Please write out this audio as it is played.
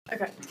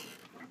Okay.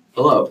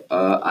 Hello,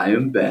 I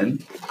am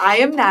Ben, I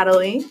am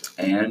Natalie.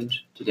 and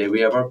today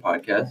we have our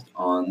podcast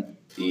on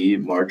the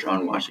March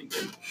on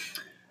Washington.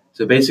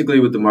 So basically,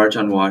 with the March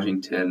on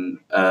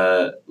Washington,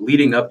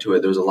 leading up to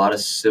it, there was a lot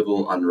of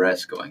civil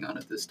unrest going on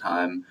at this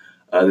time.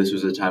 This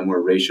was a time where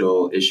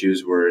racial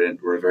issues were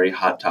a very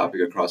hot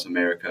topic across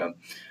America.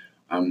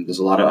 There's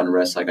a lot of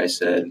unrest, like I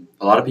said.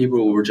 A lot of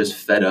people were just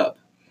fed up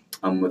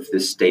with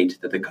this state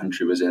that the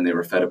country was in. They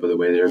were fed up with the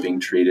way they were being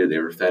treated. They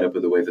were fed up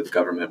with the way that the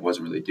government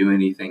wasn't really doing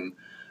anything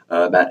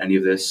about any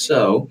of this.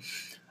 So,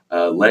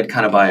 led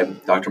kind of by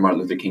Dr. Martin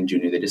Luther King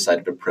Jr., they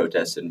decided to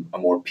protest in a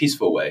more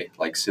peaceful way,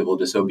 like civil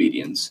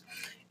disobedience,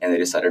 and they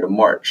decided to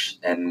march.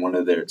 And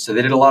so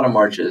they did a lot of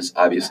marches,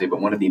 obviously, but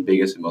one of the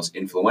biggest and most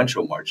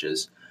influential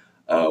marches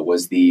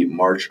was the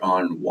March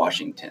on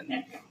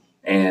Washington.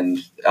 And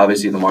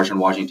obviously, the March on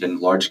Washington,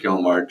 large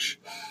scale march,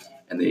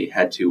 and they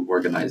had to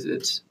organize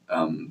it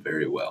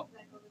very well.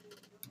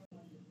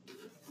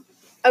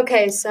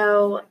 Okay,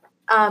 so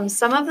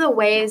some of the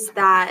ways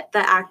that the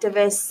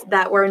activists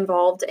that were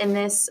involved in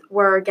this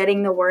were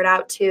getting the word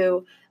out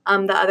to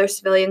the other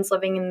civilians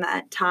living in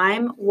that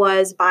time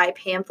was by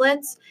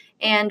pamphlets.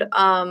 And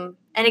an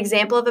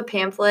example of a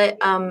pamphlet,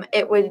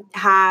 it would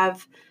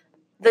have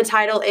the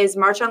title is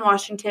March on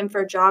Washington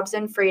for Jobs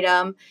and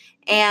Freedom,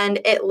 and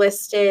it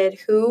listed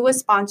who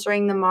was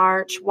sponsoring the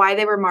march, why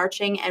they were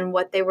marching, and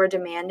what they were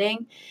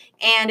demanding.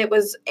 And it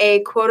was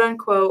a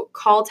quote-unquote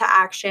call to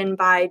action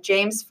by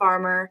James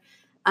Farmer,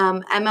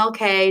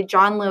 MLK,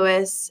 John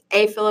Lewis,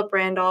 A. Philip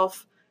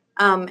Randolph,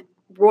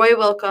 Roy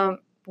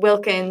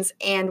Wilkins,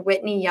 and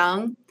Whitney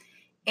Young.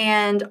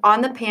 And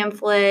on the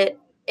pamphlet,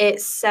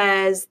 it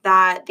says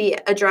that the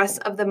address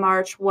of the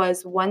march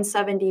was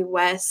 170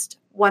 West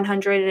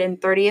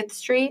 130th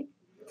Street.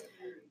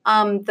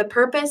 The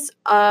purpose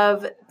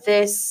of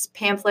this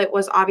pamphlet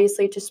was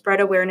obviously to spread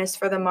awareness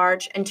for the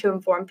march and to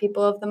inform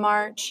people of the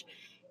march.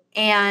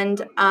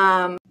 And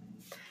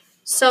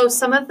so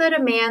some of the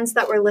demands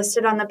that were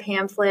listed on the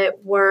pamphlet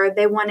were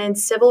they wanted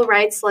civil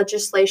rights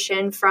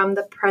legislation from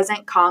the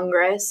present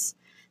Congress.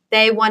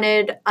 They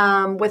wanted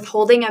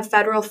withholding of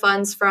federal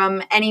funds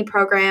from any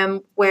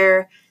program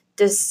where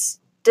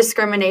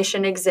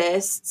discrimination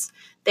exists.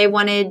 They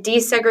wanted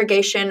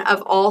desegregation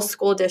of all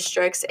school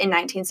districts in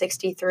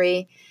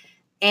 1963.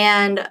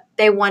 And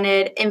they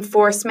wanted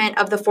enforcement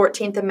of the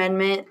 14th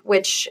Amendment,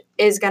 which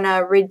is going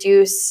to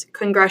reduce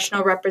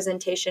congressional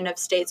representation of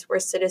states where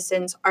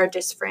citizens are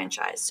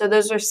disfranchised. So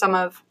those are some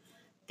of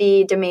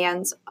the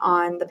demands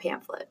on the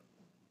pamphlet.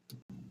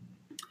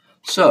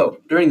 So,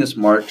 during this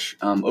march,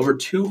 over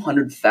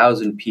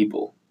 200,000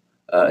 people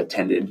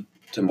attended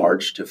to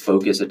march to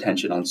focus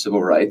attention on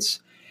civil rights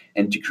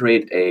and to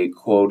create a,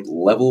 quote,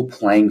 level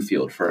playing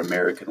field for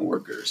American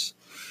workers.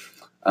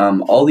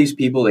 All these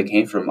people, they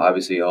came from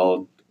obviously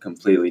all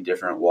completely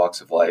different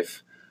walks of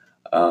life,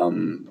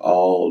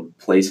 all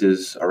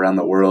places around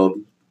the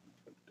world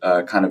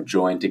kind of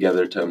joined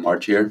together to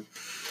march here.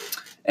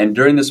 And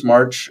during this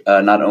march,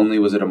 not only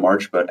was it a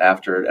march, but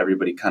after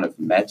everybody kind of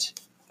met,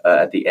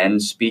 at the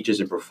end, speeches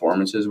and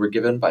performances were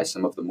given by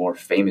some of the more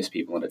famous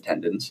people in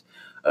attendance,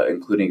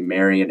 including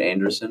Marian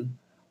Anderson,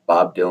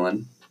 Bob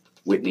Dylan,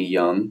 Whitney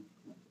Young,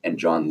 and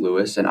John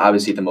Lewis. And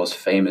obviously the most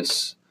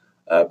famous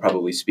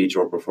probably speech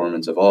or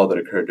performance of all that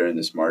occurred during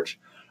this march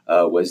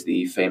was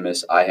the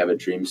famous I Have a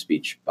Dream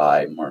speech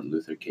by Martin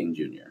Luther King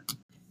Jr.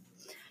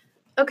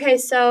 Okay,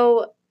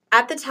 so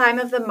at the time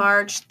of the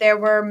march, there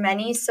were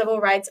many civil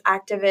rights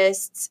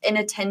activists in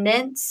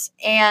attendance,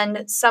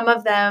 and some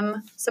of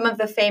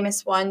the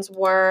famous ones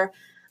were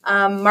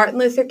Martin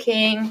Luther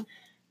King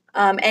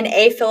and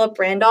A. Philip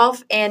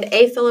Randolph. And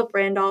A. Philip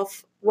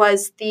Randolph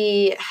was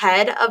the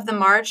head of the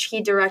march.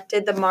 He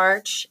directed the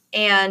march,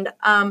 and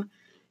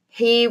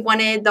he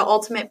wanted the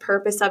ultimate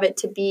purpose of it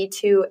to be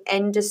to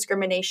end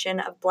discrimination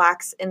of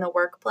Blacks in the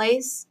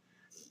workplace.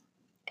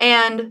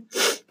 And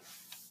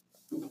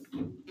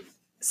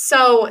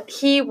so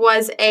he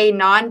was a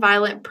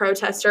nonviolent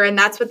protester, and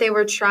that's what they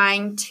were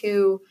trying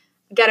to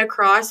get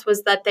across,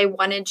 was that they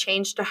wanted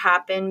change to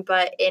happen,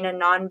 but in a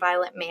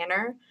nonviolent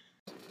manner.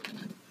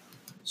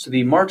 So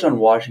the March on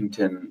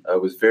Washington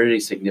was very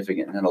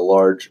significant and had a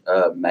large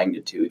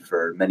magnitude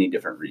for many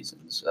different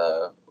reasons.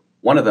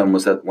 One of them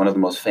was that one of the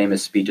most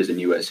famous speeches in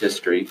U.S.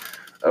 history,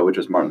 which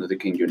was Martin Luther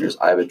King Jr.'s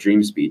I Have a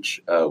Dream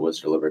speech,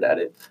 was delivered at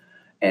it.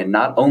 And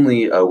not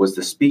only was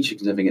the speech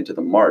significant to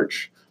the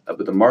march,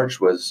 but the march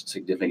was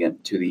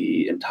significant to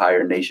the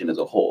entire nation as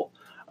a whole.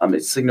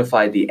 It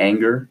signified the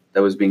anger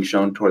that was being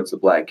shown towards the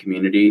Black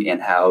community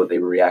and how they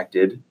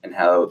reacted and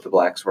how the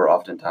Blacks were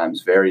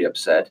oftentimes very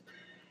upset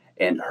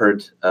and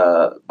hurt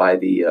by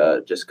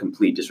the just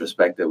complete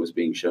disrespect that was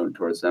being shown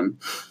towards them.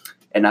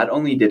 And not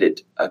only did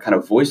it kind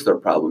of voice their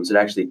problems, it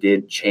actually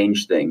did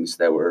change things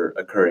that were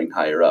occurring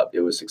higher up.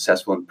 It was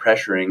successful in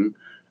pressuring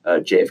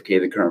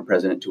JFK, the current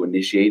president, to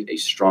initiate a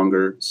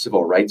stronger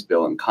civil rights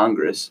bill in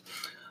Congress,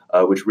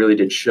 which really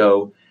did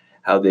show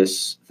how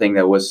this thing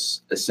that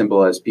was as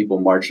simple as people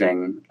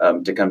marching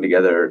to come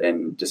together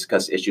and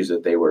discuss issues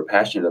that they were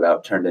passionate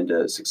about turned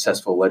into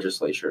successful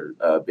legislature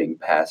being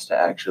passed to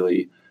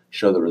actually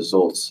show the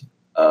results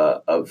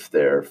of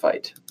their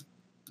fight.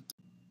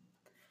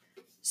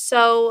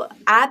 So,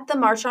 at the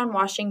March on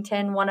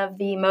Washington, one of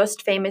the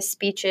most famous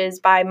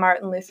speeches by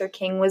Martin Luther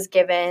King was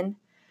given.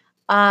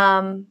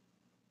 Martin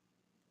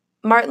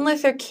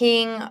Luther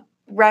King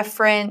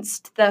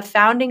referenced the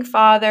founding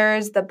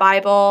fathers, the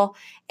Bible,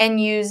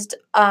 and used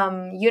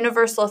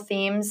universal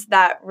themes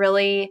that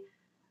really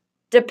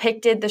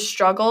depicted the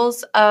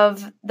struggles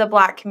of the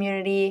Black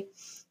community.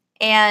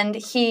 And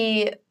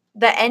he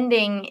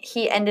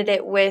ended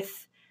it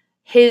with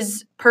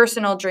his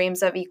personal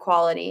dreams of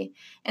equality.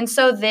 And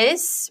so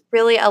this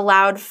really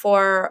allowed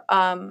for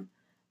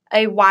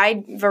a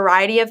wide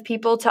variety of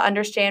people to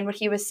understand what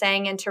he was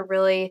saying and to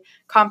really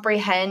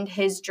comprehend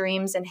his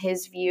dreams and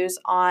his views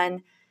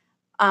on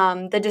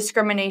the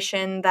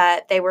discrimination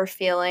that they were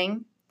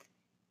feeling.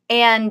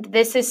 And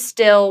this is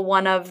still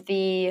one of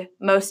the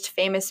most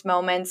famous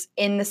moments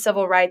in the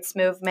civil rights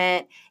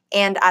movement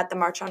and at the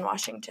March on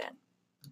Washington.